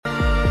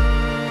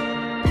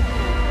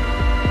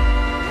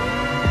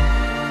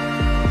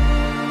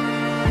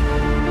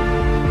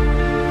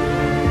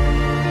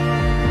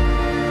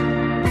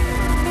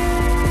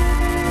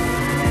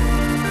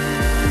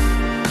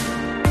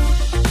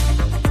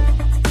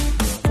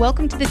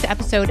Welcome to this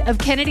episode of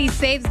Kennedy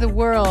Saves the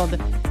World.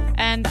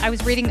 And I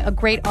was reading a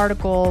great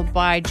article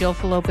by Jill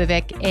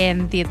Filopovic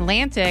in The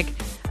Atlantic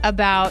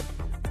about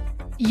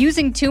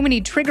using too many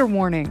trigger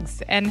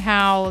warnings and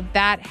how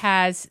that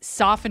has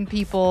softened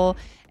people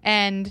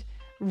and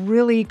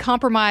really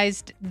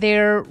compromised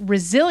their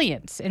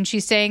resilience. And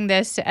she's saying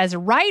this as a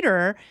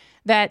writer,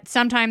 that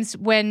sometimes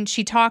when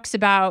she talks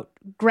about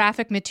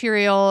graphic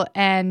material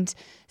and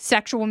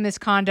sexual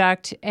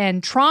misconduct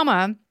and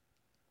trauma,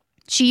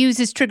 she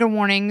uses trigger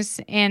warnings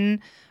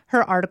in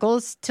her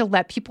articles to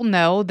let people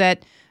know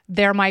that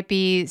there might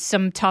be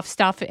some tough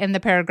stuff in the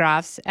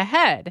paragraphs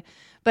ahead.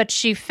 But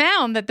she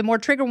found that the more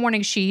trigger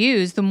warnings she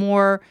used, the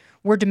more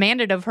were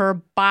demanded of her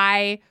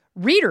by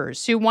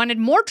readers who wanted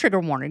more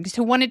trigger warnings,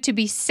 who wanted to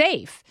be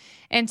safe.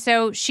 And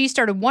so she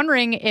started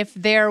wondering if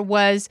there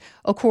was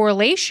a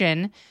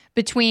correlation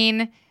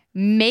between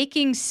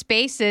making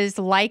spaces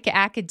like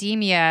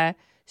academia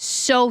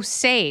so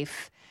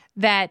safe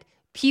that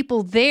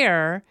people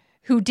there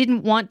who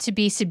didn't want to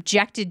be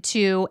subjected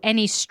to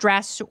any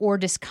stress or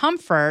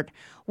discomfort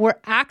were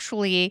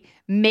actually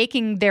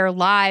making their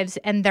lives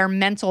and their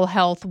mental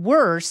health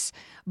worse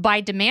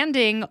by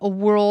demanding a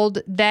world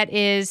that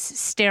is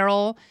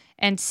sterile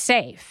and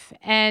safe.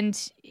 And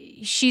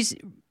she's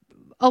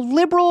a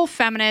liberal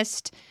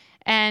feminist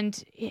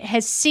and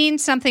has seen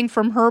something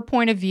from her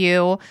point of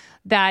view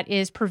that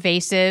is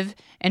pervasive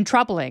and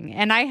troubling.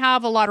 And I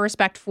have a lot of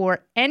respect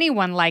for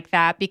anyone like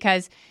that,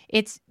 because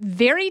it's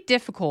very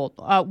difficult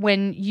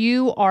when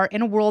you are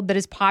in a world that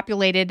is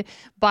populated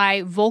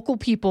by vocal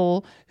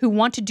people who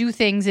want to do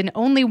things in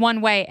only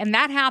one way. And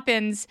that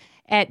happens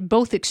at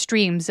both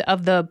extremes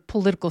of the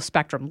political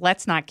spectrum.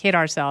 Let's not kid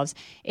ourselves.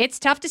 It's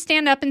tough to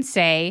stand up and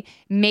say,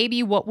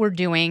 maybe what we're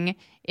doing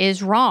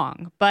is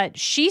wrong. But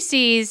she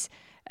sees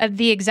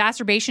the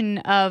exacerbation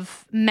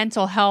of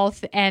mental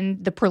health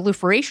and the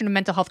proliferation of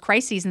mental health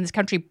crises in this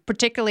country,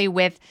 particularly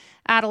with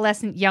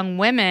adolescent young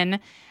women,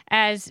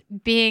 as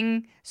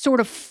being sort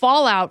of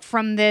fallout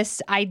from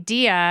this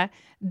idea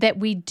that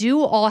we do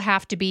all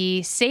have to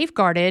be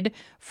safeguarded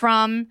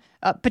from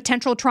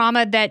potential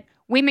trauma that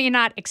we may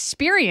not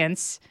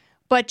experience,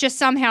 but just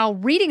somehow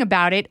reading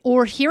about it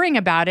or hearing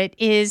about it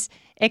is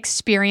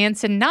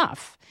experience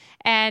enough.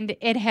 And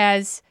it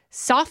has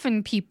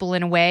soften people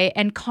in a way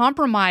and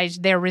compromise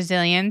their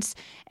resilience.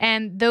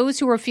 And those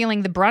who are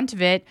feeling the brunt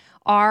of it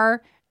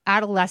are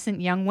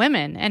adolescent young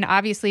women. And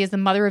obviously, as the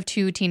mother of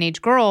two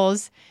teenage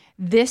girls,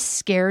 this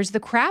scares the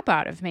crap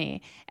out of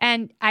me.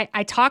 And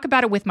I talk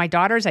about it with my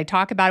daughters. I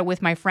talk about it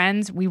with my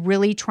friends. We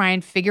really try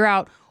and figure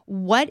out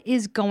what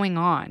is going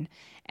on.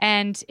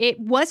 And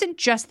it wasn't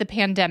just the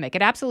pandemic.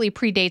 It absolutely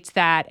predates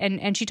that.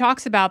 And she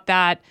talks about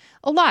that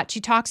a lot. She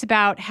talks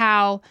about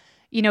how,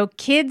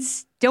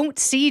 kids don't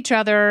see each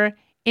other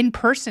in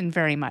person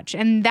very much.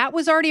 And that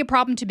was already a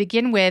problem to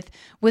begin with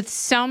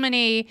so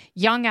many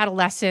young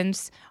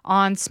adolescents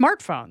on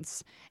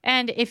smartphones.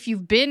 And if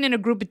you've been in a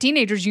group of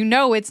teenagers,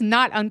 it's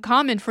not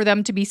uncommon for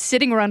them to be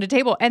sitting around a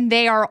table and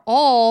they are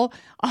all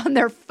on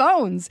their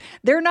phones.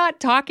 They're not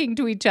talking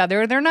to each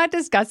other. They're not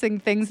discussing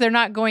things. They're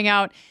not going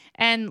out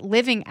and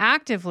living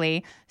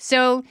actively.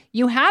 So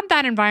you had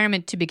that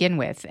environment to begin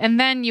with. And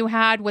then you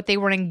had what they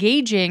were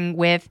engaging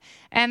with,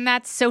 and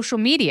that's social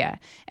media.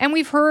 And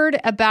we've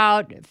heard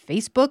about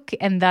Facebook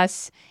and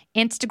thus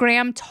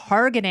Instagram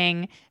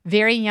targeting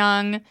very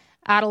young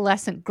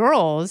adolescent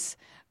girls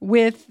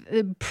with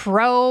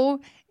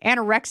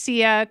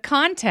pro-anorexia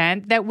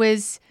content that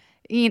was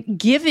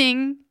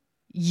giving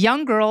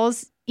young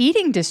girls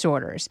eating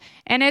disorders.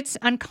 And it's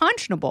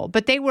unconscionable.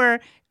 But they were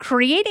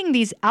creating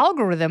these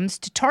algorithms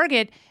to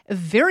target a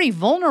very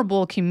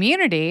vulnerable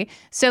community,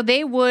 so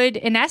they would,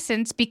 in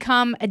essence,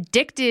 become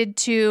addicted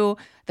to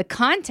the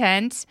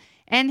content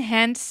and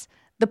hence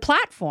the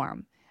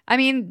platform. I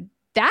mean,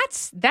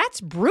 that's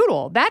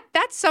brutal.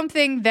 That's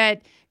something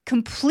that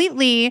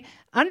completely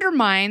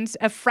undermines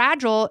a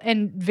fragile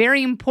and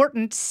very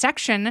important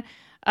section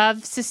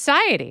of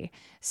society.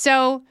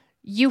 So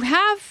you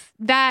have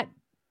that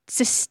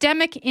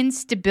systemic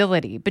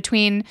instability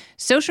between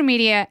social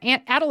media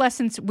and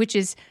adolescence, which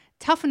is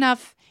tough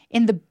enough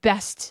in the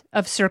best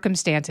of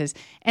circumstances.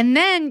 And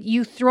then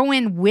you throw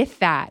in with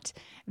that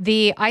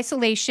the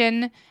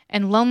isolation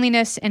and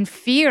loneliness and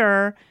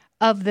fear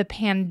of the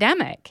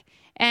pandemic.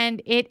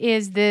 And it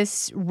is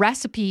this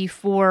recipe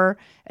for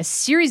a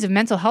series of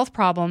mental health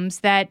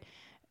problems that,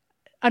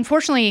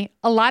 unfortunately,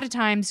 a lot of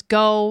times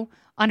go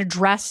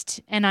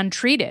unaddressed and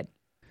untreated.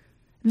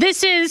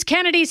 This is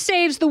Kennedy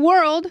Saves the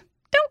World.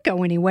 Don't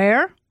go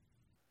anywhere.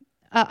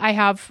 I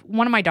have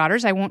one of my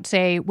daughters, I won't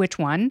say which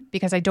one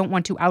because I don't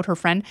want to out her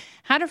friend,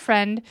 had a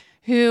friend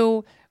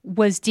who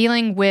was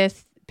dealing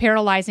with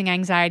paralyzing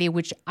anxiety,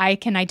 which I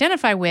can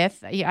identify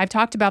with. I've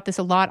talked about this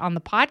a lot on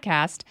the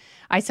podcast.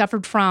 I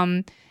suffered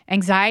from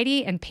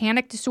anxiety and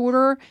panic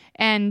disorder,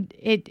 and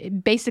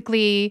it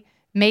basically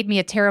made me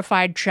a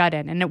terrified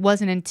shut-in. And it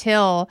wasn't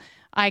until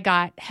I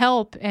got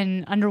help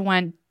and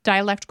underwent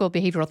dialectical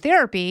behavioral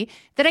therapy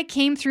that I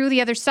came through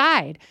the other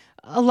side.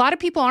 A lot of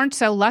people aren't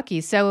so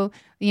lucky. So,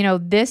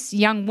 this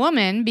young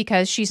woman,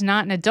 because she's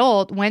not an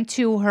adult, went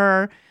to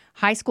her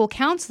high school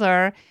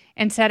counselor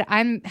and said,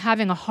 I'm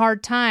having a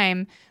hard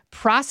time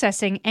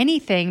processing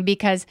anything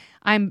because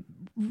I'm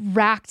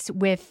racked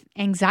with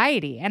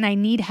anxiety and I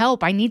need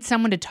help. I need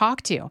someone to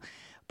talk to.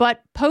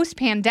 But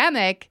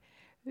post-pandemic,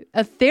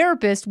 a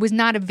therapist was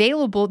not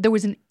available. There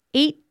was an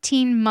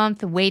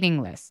 18-month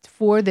waiting list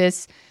for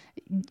this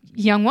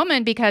young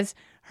woman because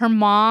her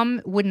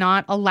mom would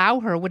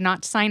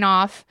not sign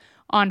off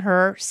on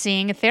her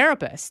seeing a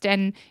therapist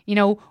and,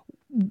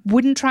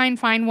 wouldn't try and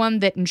find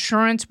one that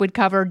insurance would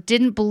cover,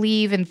 didn't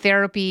believe in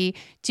therapy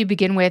to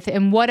begin with,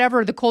 and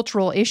whatever the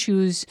cultural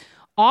issues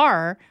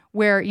are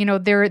where,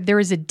 there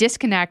is a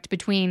disconnect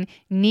between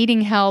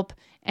needing help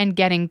and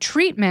getting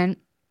treatment.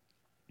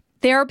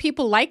 There are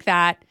people like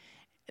that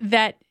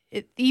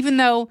even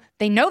though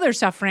they know they're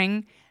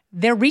suffering,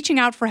 they're reaching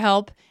out for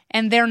help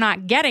and they're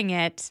not getting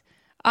it.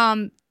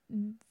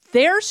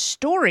 Their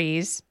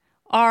stories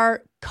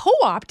are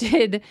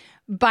co-opted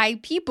by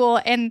people.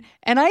 And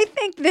I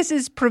think this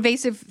is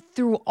pervasive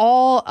through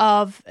all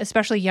of,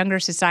 especially younger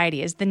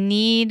society, is the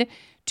need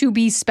to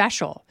be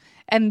special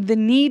and the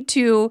need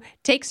to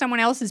take someone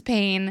else's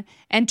pain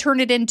and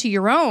turn it into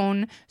your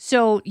own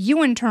so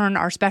you in turn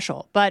are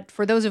special. But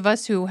for those of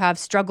us who have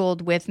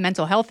struggled with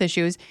mental health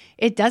issues,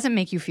 it doesn't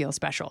make you feel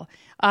special.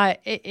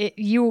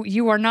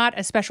 You are not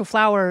a special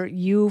flower.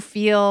 You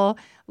feel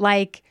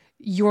like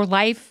your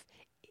life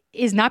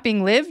is not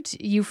being lived.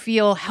 You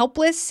feel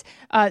helpless.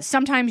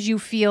 Sometimes you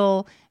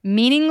feel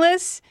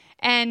meaningless.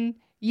 And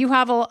you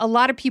have a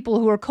lot of people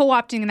who are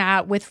co-opting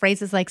that with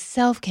phrases like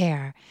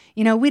self-care.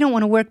 We don't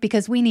want to work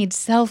because we need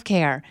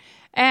self-care.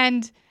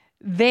 And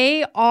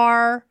they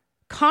are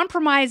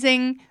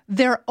compromising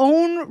their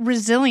own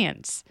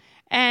resilience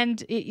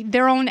and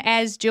their own,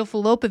 as Jill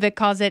Filopovic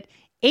calls it,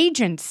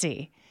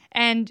 agency.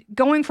 And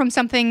going from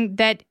something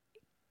that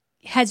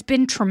has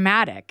been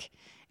traumatic.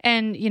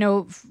 And,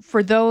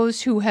 for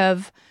those who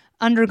have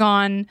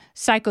undergone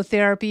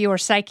psychotherapy or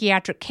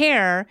psychiatric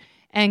care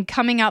and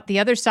coming out the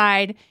other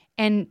side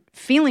and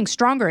feeling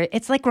stronger,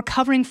 it's like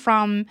recovering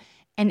from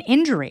an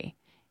injury.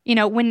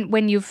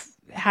 When you've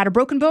had a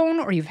broken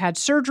bone or you've had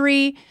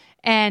surgery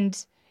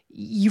and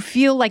you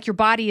feel like your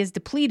body is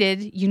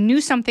depleted, you knew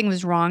something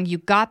was wrong, you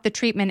got the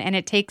treatment, and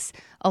it takes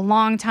a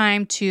long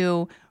time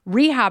to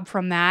rehab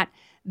from that.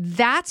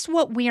 That's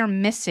what we are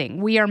missing.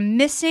 We are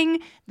missing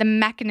the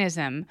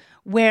mechanism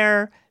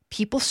where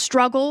people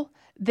struggle.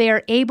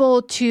 They're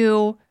able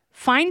to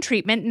find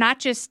treatment, not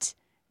just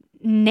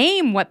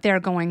name what they're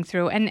going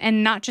through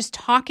and not just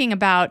talking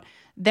about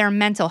their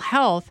mental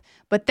health,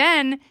 but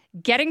then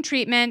getting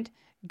treatment,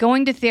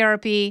 going to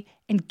therapy,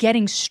 and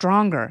getting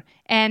stronger.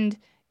 And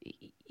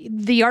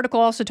the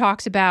article also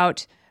talks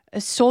about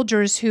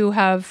soldiers who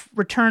have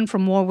returned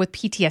from war with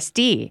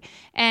PTSD.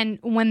 And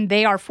when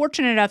they are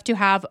fortunate enough to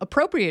have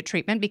appropriate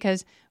treatment,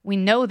 because we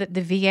know that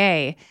the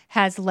VA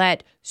has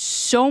let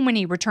so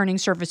many returning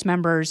service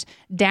members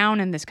down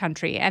in this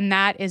country. And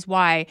that is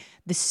why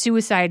the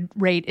suicide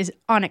rate is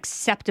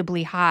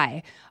unacceptably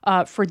high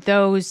for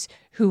those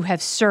who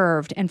have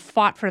served and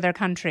fought for their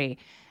country.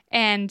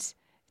 And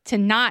to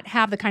not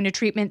have the kind of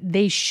treatment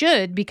they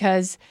should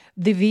because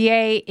the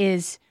VA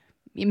is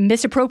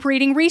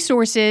misappropriating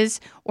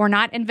resources or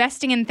not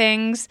investing in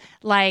things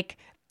like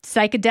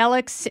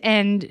psychedelics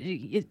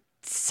and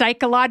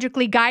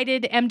psychologically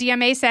guided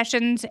MDMA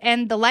sessions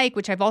and the like,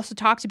 which I've also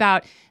talked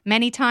about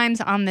many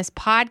times on this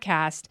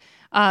podcast.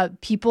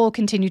 People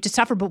continue to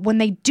suffer. But when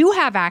they do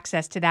have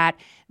access to that,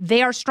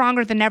 they are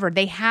stronger than ever.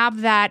 They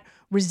have that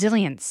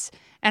resilience.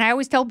 And I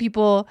always tell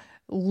people,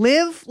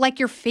 live like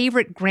your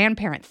favorite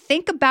grandparent.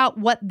 Think about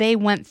what they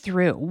went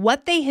through,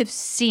 what they have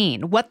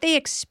seen, what they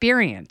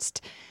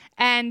experienced,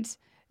 and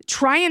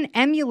try and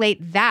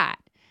emulate that.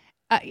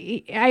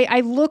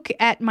 I look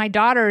at my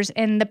daughters,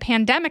 and the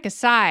pandemic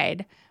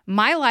aside,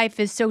 my life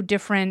is so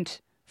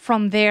different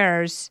from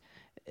theirs.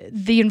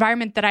 The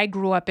environment that I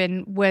grew up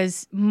in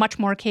was much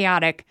more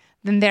chaotic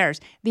than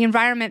theirs. The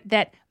environment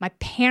that my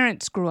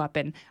parents grew up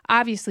in,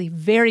 obviously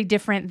very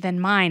different than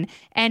mine.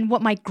 And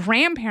what my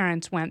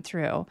grandparents went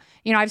through.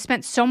 I've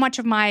spent so much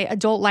of my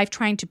adult life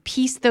trying to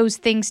piece those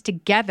things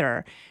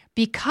together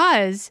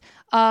because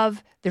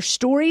of their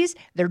stories,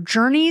 their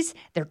journeys,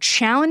 their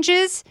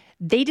challenges.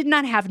 They did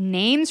not have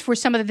names for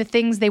some of the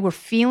things they were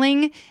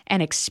feeling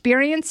and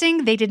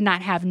experiencing. They did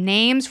not have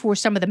names for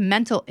some of the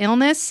mental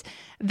illness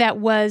that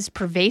was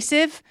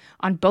pervasive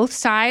on both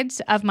sides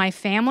of my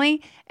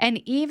family.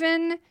 And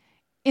even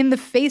in the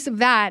face of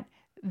that,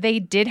 they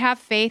did have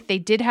faith, they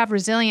did have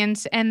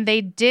resilience, and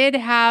they did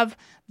have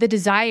the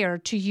desire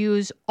to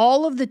use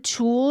all of the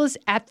tools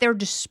at their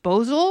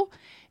disposal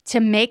to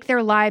make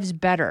their lives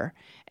better.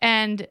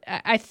 And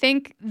I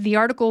think the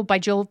article by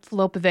Jill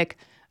Filopovic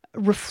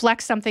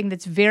reflects something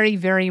that's very,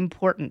 very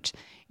important.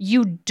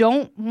 You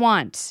don't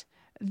want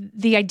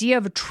the idea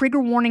of a trigger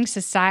warning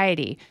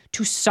society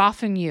to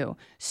soften you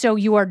so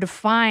you are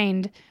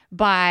defined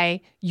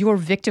by your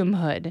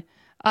victimhood.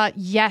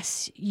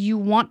 Yes, you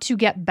want to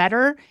get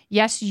better.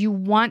 Yes, you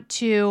want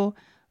to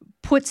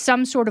put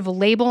some sort of a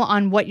label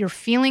on what you're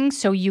feeling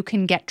so you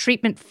can get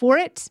treatment for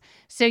it,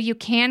 so you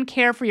can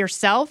care for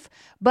yourself.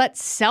 But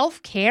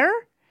self-care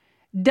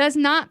does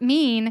not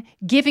mean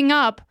giving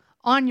up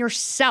on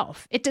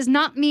yourself. It does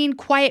not mean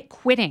quiet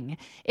quitting.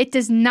 It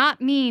does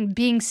not mean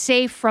being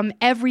safe from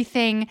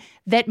everything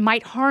that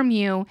might harm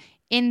you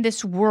in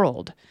this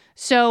world.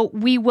 So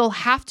we will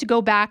have to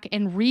go back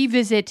and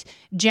revisit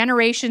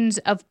generations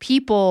of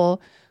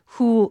people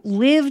who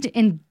lived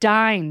and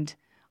dined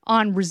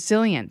on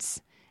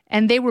resilience,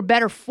 and they were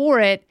better for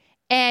it.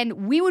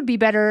 And we would be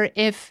better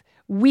if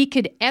we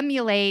could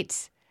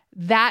emulate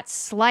that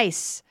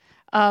slice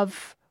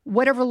of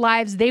whatever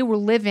lives they were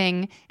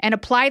living and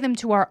apply them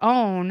to our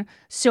own,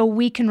 so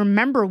we can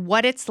remember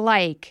what it's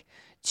like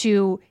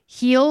to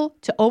heal,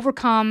 to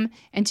overcome,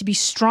 and to be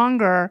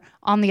stronger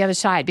on the other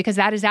side, because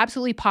that is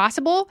absolutely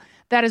possible.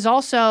 That is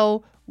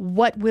also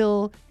what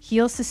will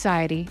heal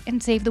society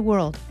and save the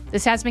world.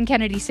 This has been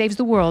Kennedy Saves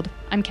the World.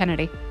 I'm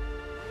Kennedy.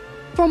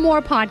 For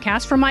more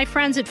podcasts from my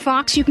friends at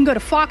Fox, you can go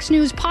to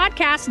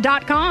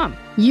foxnewspodcast.com.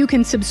 You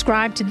can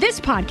subscribe to this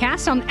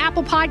podcast on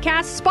Apple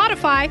Podcasts,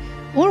 Spotify,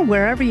 or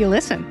wherever you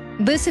listen.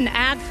 Listen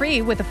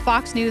ad-free with a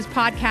Fox News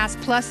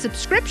Podcast Plus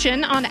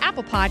subscription on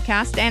Apple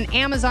Podcasts, and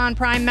Amazon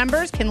Prime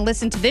members can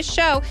listen to this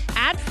show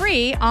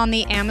ad-free on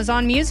the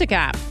Amazon Music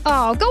app.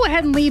 Oh, go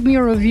ahead and leave me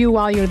a review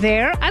while you're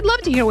there. I'd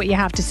love to hear what you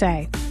have to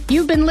say.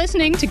 You've been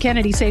listening to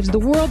Kennedy Saves the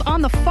World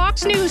on the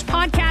Fox News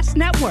Podcast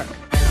Network.